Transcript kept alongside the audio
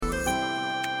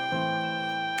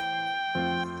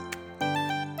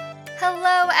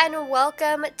Hello and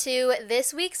welcome to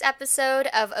this week's episode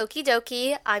of Okie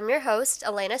Dokie. I'm your host,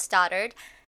 Elena Stoddard.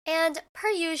 And per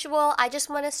usual, I just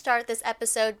want to start this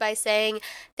episode by saying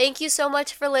thank you so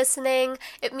much for listening.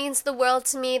 It means the world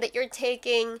to me that you're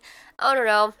taking, I don't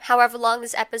know, however long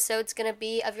this episode's going to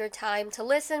be of your time to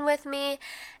listen with me.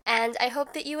 And I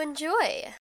hope that you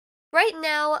enjoy. Right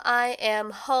now, I am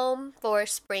home for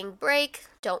spring break.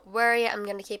 Don't worry, I'm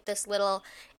going to keep this little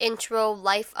intro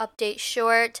life update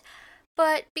short.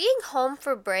 But being home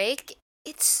for break,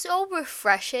 it's so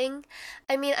refreshing.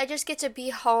 I mean, I just get to be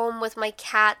home with my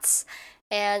cats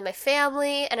and my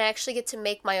family, and I actually get to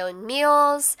make my own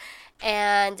meals,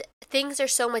 and things are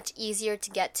so much easier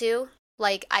to get to.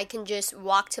 Like, I can just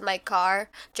walk to my car,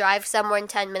 drive somewhere in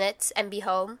 10 minutes, and be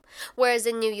home. Whereas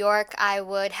in New York, I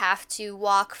would have to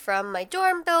walk from my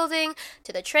dorm building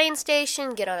to the train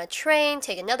station, get on a train,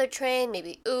 take another train,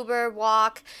 maybe Uber,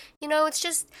 walk. You know, it's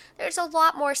just, there's a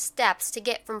lot more steps to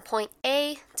get from point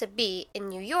A to B in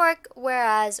New York,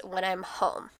 whereas when I'm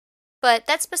home. But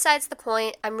that's besides the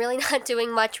point. I'm really not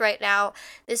doing much right now.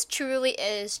 This truly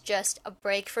is just a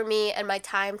break for me and my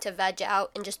time to veg out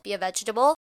and just be a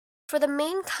vegetable. For the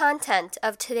main content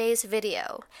of today's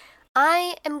video,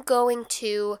 I am going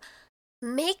to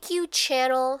make you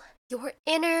channel your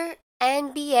inner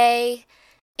NBA,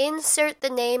 insert the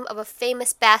name of a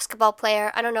famous basketball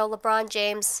player. I don't know, LeBron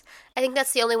James. I think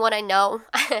that's the only one I know.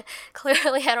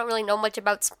 Clearly, I don't really know much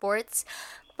about sports.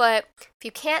 But if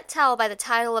you can't tell by the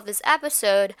title of this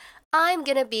episode, I'm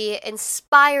going to be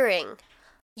inspiring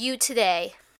you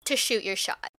today to shoot your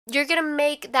shot. You're going to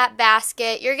make that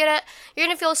basket. You're going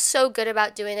to feel so good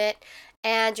about doing it,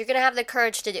 and you're going to have the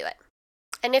courage to do it.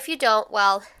 And if you don't,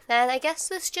 well, then I guess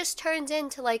this just turns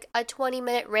into like a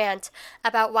 20-minute rant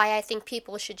about why I think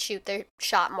people should shoot their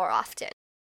shot more often.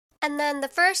 And then the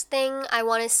first thing I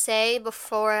want to say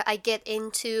before I get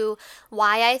into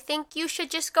why I think you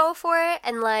should just go for it,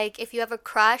 and like if you have a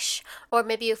crush or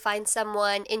maybe you find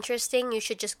someone interesting, you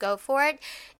should just go for it,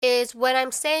 is when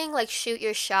I'm saying like shoot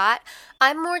your shot,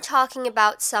 I'm more talking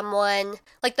about someone,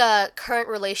 like the current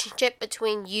relationship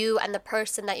between you and the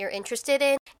person that you're interested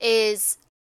in is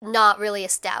not really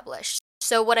established.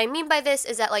 So what I mean by this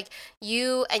is that like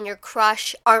you and your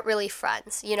crush aren't really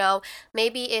friends, you know?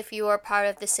 Maybe if you are part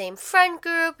of the same friend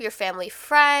group, your family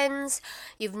friends,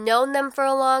 you've known them for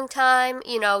a long time,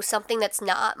 you know, something that's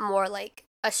not more like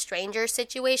a stranger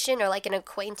situation or like an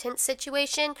acquaintance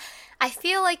situation. I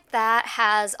feel like that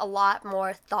has a lot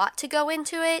more thought to go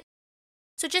into it.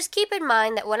 So just keep in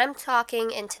mind that when I'm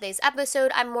talking in today's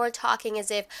episode, I'm more talking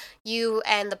as if you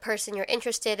and the person you're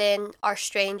interested in are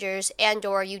strangers and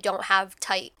or you don't have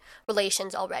tight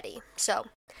relations already. So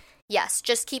yes,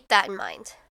 just keep that in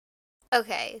mind.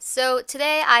 Okay, so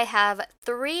today I have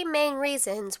 3 main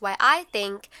reasons why I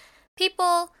think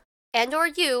people and or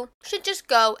you should just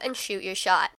go and shoot your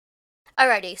shot.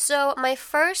 Alrighty, so my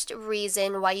first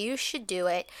reason why you should do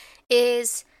it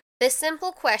is this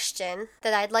simple question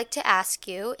that I'd like to ask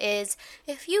you is,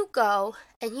 if you go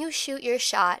and you shoot your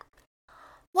shot,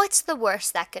 what's the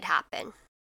worst that could happen?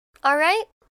 Alright?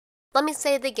 Let me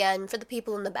say it again for the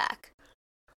people in the back.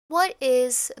 What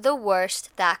is the worst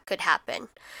that could happen?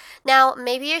 Now,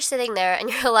 maybe you're sitting there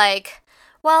and you're like,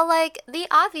 well, like, the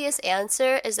obvious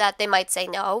answer is that they might say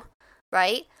no,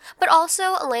 right? But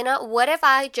also, Elena, what if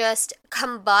I just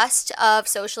combust of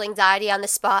social anxiety on the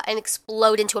spot and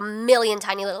explode into a million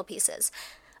tiny little pieces?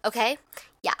 Okay?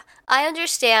 Yeah, I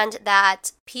understand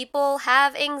that people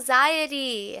have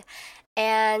anxiety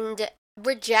and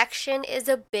rejection is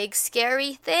a big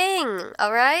scary thing,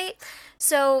 alright?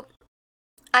 So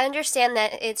I understand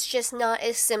that it's just not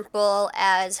as simple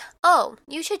as, oh,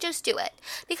 you should just do it.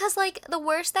 Because, like, the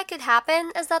worst that could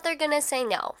happen is that they're gonna say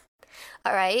no.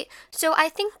 Alright, so I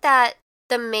think that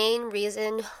the main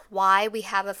reason why we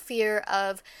have a fear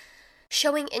of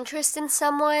showing interest in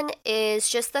someone is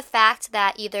just the fact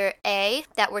that either A,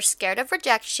 that we're scared of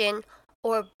rejection,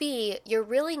 or B, you're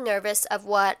really nervous of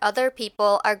what other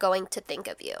people are going to think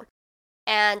of you.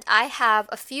 And I have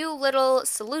a few little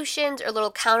solutions or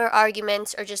little counter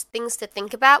arguments or just things to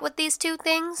think about with these two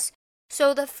things.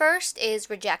 So the first is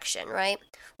rejection, right?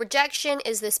 Rejection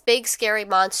is this big scary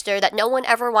monster that no one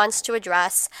ever wants to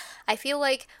address. I feel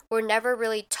like we're never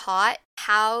really taught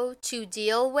how to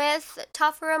deal with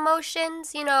tougher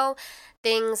emotions, you know,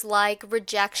 things like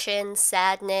rejection,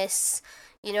 sadness,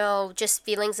 you know, just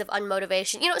feelings of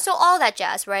unmotivation, you know, so all that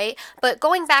jazz, right? But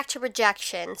going back to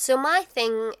rejection, so my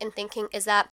thing in thinking is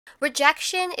that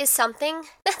rejection is something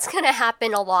that's gonna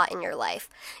happen a lot in your life.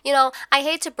 You know, I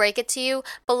hate to break it to you,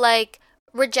 but like,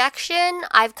 rejection,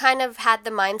 I've kind of had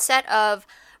the mindset of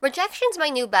rejection's my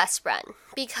new best friend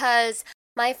because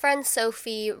My friend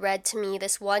Sophie read to me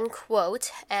this one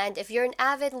quote, and if you're an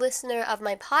avid listener of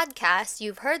my podcast,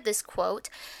 you've heard this quote,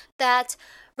 that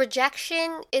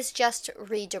rejection is just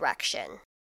redirection.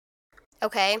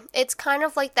 Okay? It's kind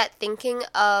of like that thinking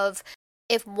of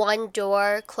if one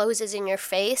door closes in your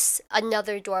face,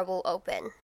 another door will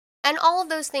open. And all of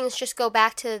those things just go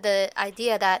back to the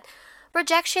idea that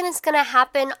rejection is going to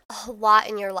happen a lot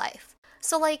in your life.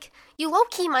 So, like, you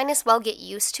low-key might as well get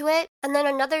used to it. And then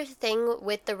another thing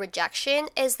with the rejection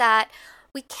is that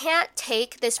we can't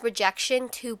take this rejection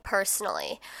too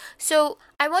personally. So,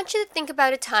 I want you to think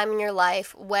about a time in your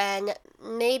life when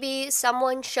maybe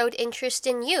someone showed interest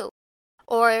in you.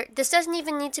 Or this doesn't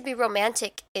even need to be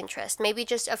romantic interest. Maybe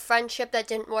just a friendship that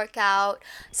didn't work out.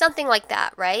 Something like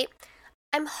that, right?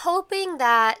 I'm hoping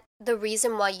that the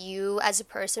reason why you as a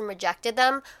person rejected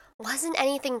them wasn't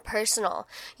anything personal.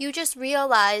 You just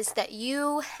realized that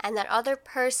you and that other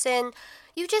person,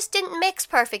 you just didn't mix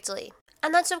perfectly.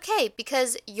 And that's okay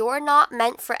because you're not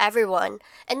meant for everyone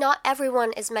and not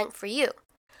everyone is meant for you.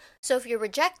 So if you're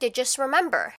rejected, just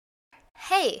remember,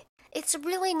 hey, it's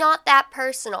really not that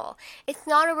personal. It's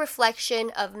not a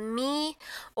reflection of me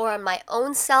or my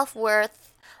own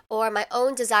self-worth or my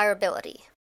own desirability.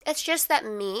 It's just that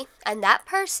me and that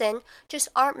person just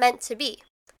aren't meant to be.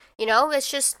 You know, it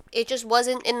just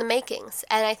wasn't in the makings.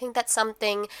 And I think that's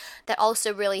something that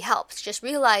also really helps. Just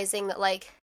realizing that,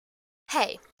 like,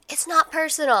 hey, it's not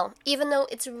personal, even though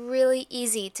it's really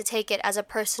easy to take it as a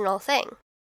personal thing.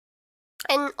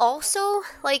 And also,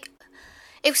 like,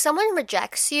 if someone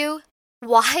rejects you,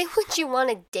 why would you want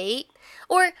to date,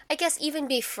 or I guess even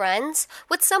be friends,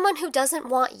 with someone who doesn't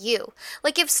want you?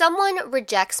 Like, if someone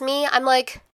rejects me, I'm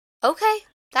like, okay,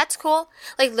 that's cool.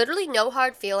 Like, literally no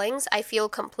hard feelings. I feel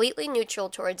completely neutral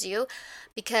towards you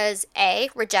because A,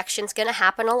 rejection's gonna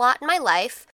happen a lot in my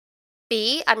life.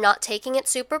 B, I'm not taking it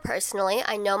super personally.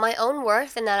 I know my own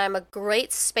worth and that I'm a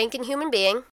great spanking human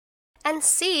being. And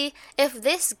C, if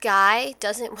this guy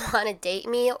doesn't want to date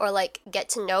me or, like, get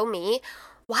to know me,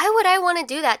 why would I want to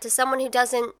do that to someone who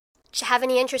doesn't have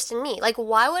any interest in me? Like,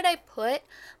 why would I put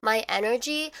my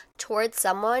energy towards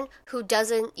someone who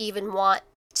doesn't even want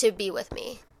to be with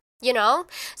me, you know?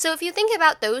 So if you think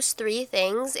about those three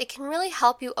things, it can really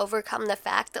help you overcome the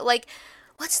fact that, like,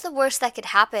 what's the worst that could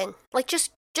happen? Like,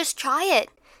 just try it,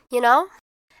 you know?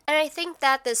 And I think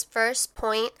that this first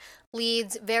point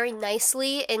leads very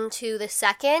nicely into the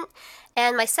second.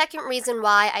 And my second reason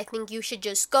why I think you should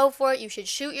just go for it, you should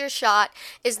shoot your shot,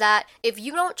 is that if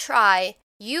you don't try,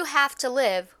 you have to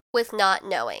live with not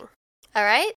knowing. All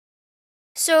right?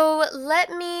 So let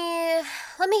me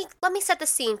set the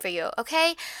scene for you,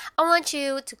 okay? I want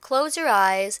you to close your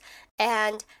eyes,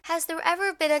 and has there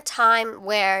ever been a time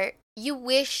where you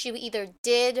wish you either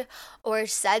did or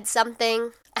said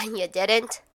something and you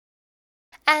didn't?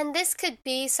 And this could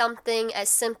be something as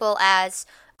simple as,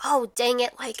 oh dang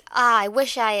it, like, I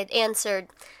wish I had answered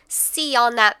C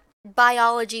on that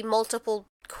biology multiple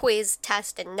quiz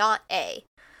test and not A.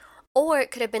 Or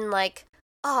it could have been like,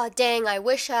 oh dang, I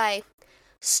wish I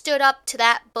stood up to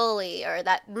that bully or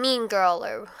that mean girl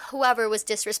or whoever was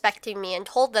disrespecting me and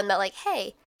told them that, like,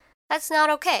 hey, that's not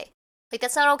okay. Like,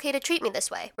 that's not okay to treat me this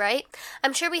way, right?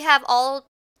 I'm sure we have all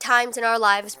times in our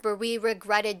lives where we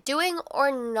regretted doing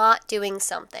or not doing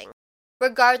something,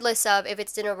 regardless of if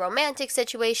it's in a romantic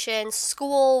situation,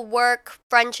 school, work,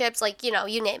 friendships, like, you know,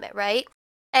 you name it, right?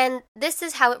 And this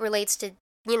is how it relates to,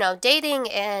 you know, dating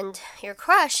and your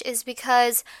crush, is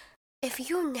because if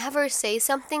you never say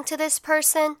something to this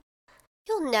person,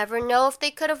 you'll never know if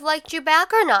they could have liked you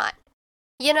back or not.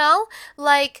 You know?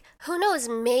 Like, who knows,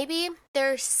 maybe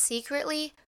they're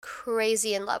secretly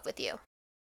crazy in love with you.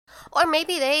 Or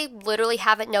maybe they literally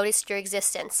haven't noticed your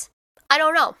existence. I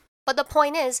don't know. But the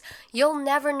point is, you'll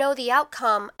never know the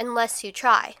outcome unless you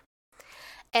try.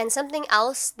 And something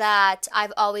else that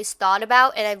I've always thought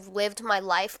about and I've lived my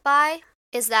life by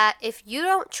is that if you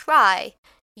don't try,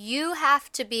 you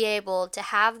have to be able to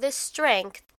have this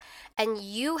strength, and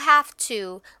you have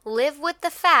to live with the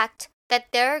fact that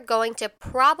they're going to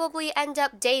probably end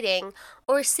up dating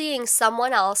or seeing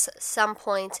someone else some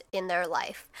point in their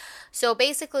life. So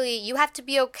basically, you have to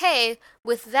be okay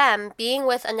with them being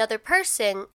with another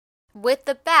person with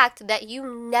the fact that you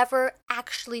never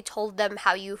actually told them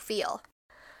how you feel.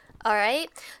 Alright?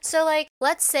 So, like,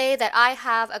 let's say that I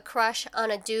have a crush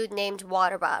on a dude named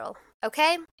Water Bottle.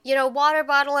 Okay? You know, Water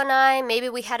Bottle and I, maybe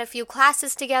we had a few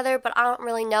classes together, but I don't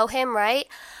really know him, right?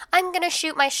 I'm gonna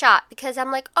shoot my shot because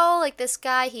I'm like, oh, like, this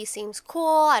guy, he seems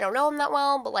cool. I don't know him that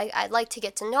well, but, like, I'd like to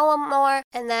get to know him more.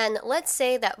 And then let's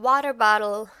say that Water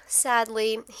Bottle,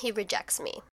 sadly, he rejects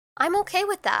me. I'm okay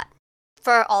with that.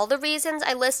 for all the reasons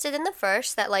I listed in the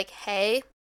first, that like, hey,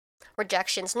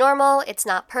 rejection's normal, it's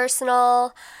not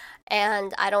personal,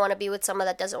 and I don't want to be with someone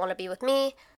that doesn't want to be with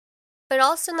me, but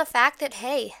also in the fact that,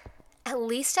 hey, at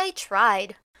least I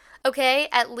tried. Okay,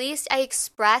 at least I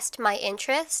expressed my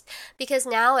interest, because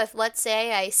now if, let's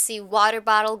say, I see water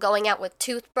bottle going out with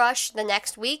toothbrush the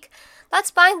next week, that's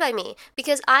fine by me,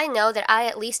 because I know that I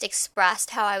at least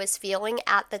expressed how I was feeling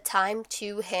at the time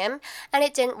to him, and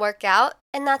it didn't work out,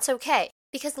 and that's okay.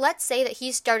 Because let's say that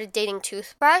he started dating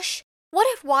toothbrush. What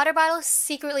if water bottle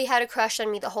secretly had a crush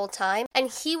on me the whole time, and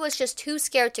he was just too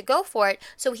scared to go for it,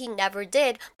 so he never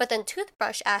did, but then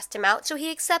toothbrush asked him out, so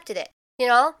he accepted it? You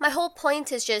know, my whole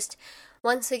point is just,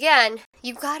 once again,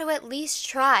 you've got to at least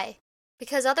try.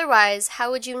 Because otherwise, how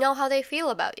would you know how they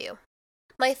feel about you?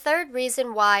 My third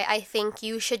reason why I think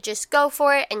you should just go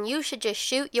for it and you should just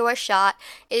shoot your shot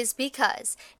is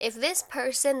because if this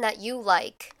person that you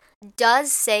like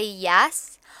does say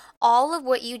yes, all of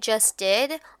what you just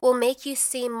did will make you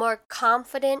seem more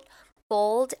confident,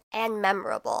 bold, and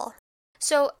memorable.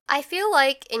 So I feel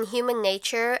like in human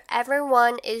nature,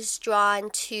 everyone is drawn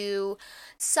to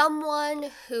someone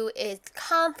who is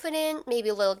confident, maybe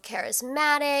a little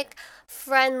charismatic,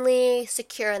 friendly,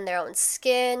 secure in their own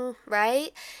skin,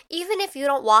 right? Even if you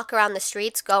don't walk around the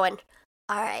streets going,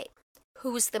 all right,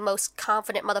 who's the most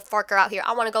confident motherfucker out here?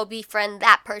 I want to go befriend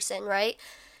that person, right?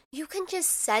 You can just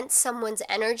sense someone's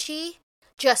energy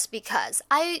just because.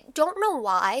 I don't know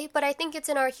why, but I think it's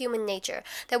in our human nature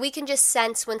that we can just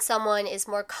sense when someone is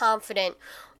more confident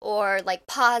or like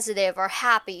positive or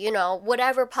happy, you know,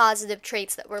 whatever positive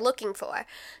traits that we're looking for.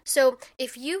 So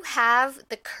if you have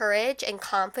the courage and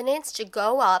confidence to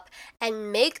go up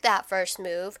and make that first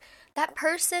move, that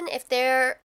person, if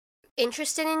they're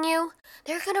interested in you,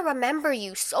 they're going to remember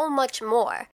you so much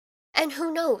more. And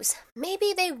who knows,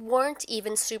 maybe they weren't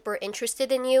even super interested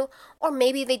in you, or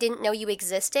maybe they didn't know you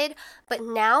existed, but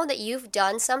now that you've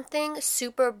done something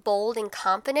super bold and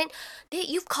confident,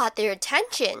 you've caught their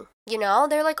attention, you know?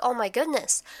 They're like, oh my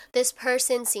goodness, this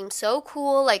person seems so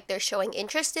cool, like they're showing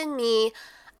interest in me.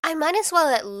 I might as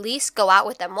well at least go out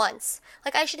with them once.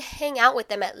 Like I should hang out with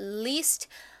them at least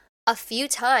a few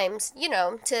times, you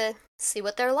know, to see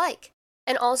what they're like.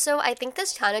 And also, I think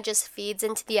this kind of just feeds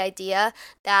into the idea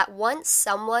that once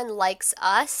someone likes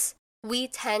us, we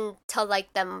tend to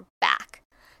like them back.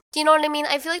 Do you know what I mean?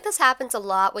 I feel like this happens a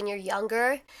lot when you're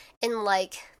younger, in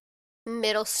like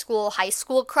middle school, high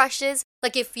school crushes.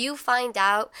 Like if you find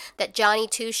out that Johnny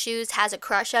Two Shoes has a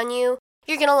crush on you,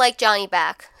 you're gonna like Johnny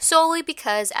back. Solely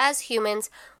because as humans,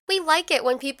 we like it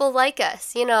when people like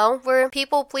us, you know? We're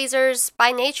people pleasers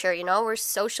by nature, you know? We're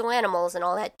social animals and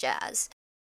all that jazz.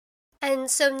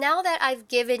 And so now that I've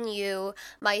given you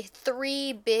my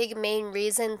three big main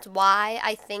reasons why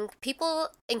I think people,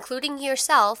 including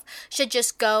yourself, should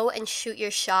just go and shoot your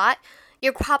shot,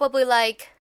 you're probably like,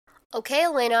 okay,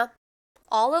 Elena,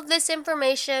 all of this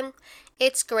information,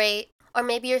 it's great. Or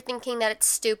maybe you're thinking that it's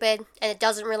stupid and it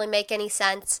doesn't really make any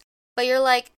sense. But you're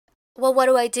like, well, what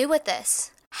do I do with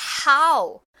this?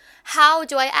 How? How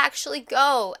do I actually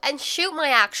go and shoot my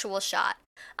actual shot?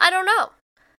 I don't know.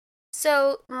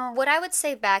 So, what I would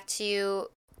say back to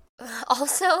you,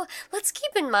 also, let's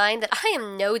keep in mind that I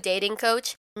am no dating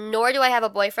coach, nor do I have a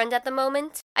boyfriend at the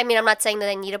moment. I mean, I'm not saying that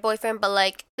I need a boyfriend, but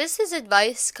like, this is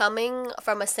advice coming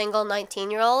from a single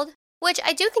 19-year-old, which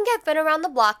I do think I've been around the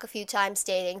block a few times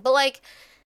dating, but like,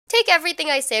 take everything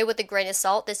I say with a grain of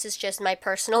salt. This is just my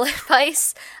personal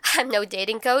advice. I'm no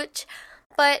dating coach.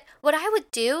 But what I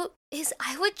would do is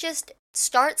I would just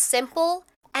start simple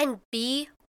and be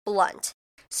blunt.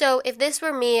 So if this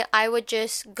were me, I would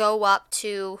just go up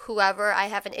to whoever I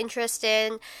have an interest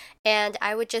in, and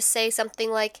I would just say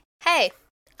something like, hey,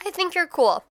 I think you're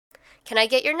cool. Can I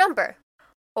get your number?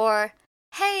 Or,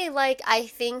 hey, like, I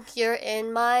think you're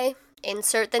in my,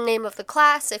 insert the name of the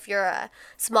class if you're a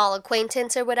small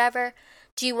acquaintance or whatever.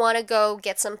 Do you want to go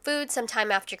get some food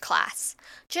sometime after class?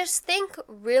 Just think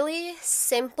really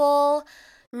simple,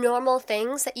 normal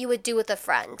things that you would do with a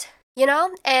friend. You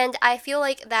know? And I feel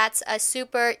like that's a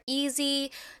super easy,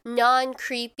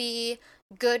 non-creepy,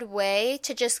 good way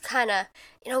to just kind of,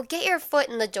 get your foot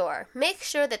in the door. Make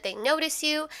sure that they notice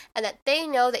you and that they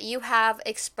know that you have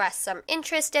expressed some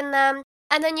interest in them.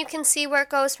 And then you can see where it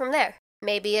goes from there.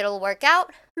 Maybe it'll work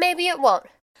out. Maybe it won't.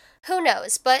 Who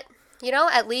knows? But,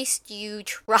 at least you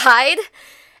tried.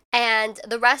 And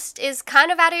the rest is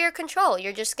kind of out of your control.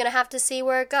 You're just going to have to see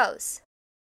where it goes.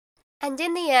 And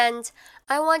in the end,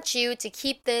 I want you to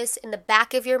keep this in the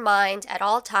back of your mind at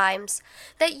all times,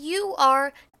 that you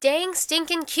are dang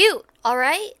stinking cute,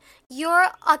 alright? You're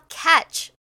a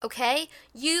catch. okay?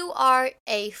 You are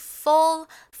a full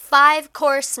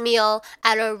 5-course meal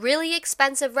at a really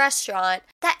expensive restaurant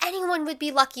that anyone would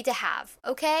be lucky to have,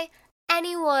 okay?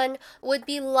 Anyone would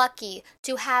be lucky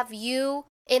to have you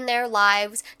in their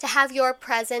lives, to have your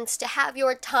presence, to have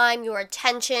your time, your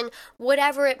attention,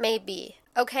 whatever it may be,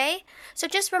 okay? So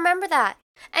just remember that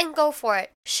and go for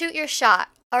it. Shoot your shot,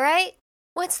 all right?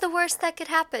 What's the worst that could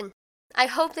happen? I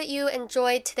hope that you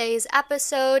enjoyed today's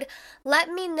episode.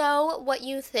 Let me know what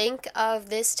you think of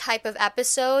this type of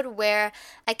episode where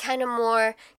I kind of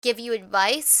more give you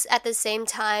advice at the same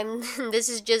time. This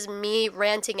is just me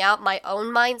ranting out my own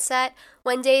mindset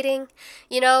when dating.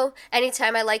 You know,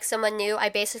 anytime I like someone new, I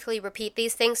basically repeat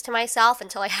these things to myself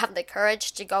until I have the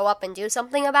courage to go up and do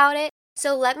something about it.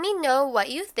 So let me know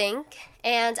what you think,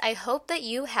 and I hope that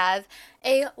you have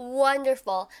a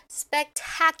wonderful,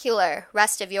 spectacular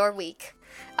rest of your week.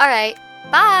 All right,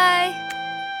 bye!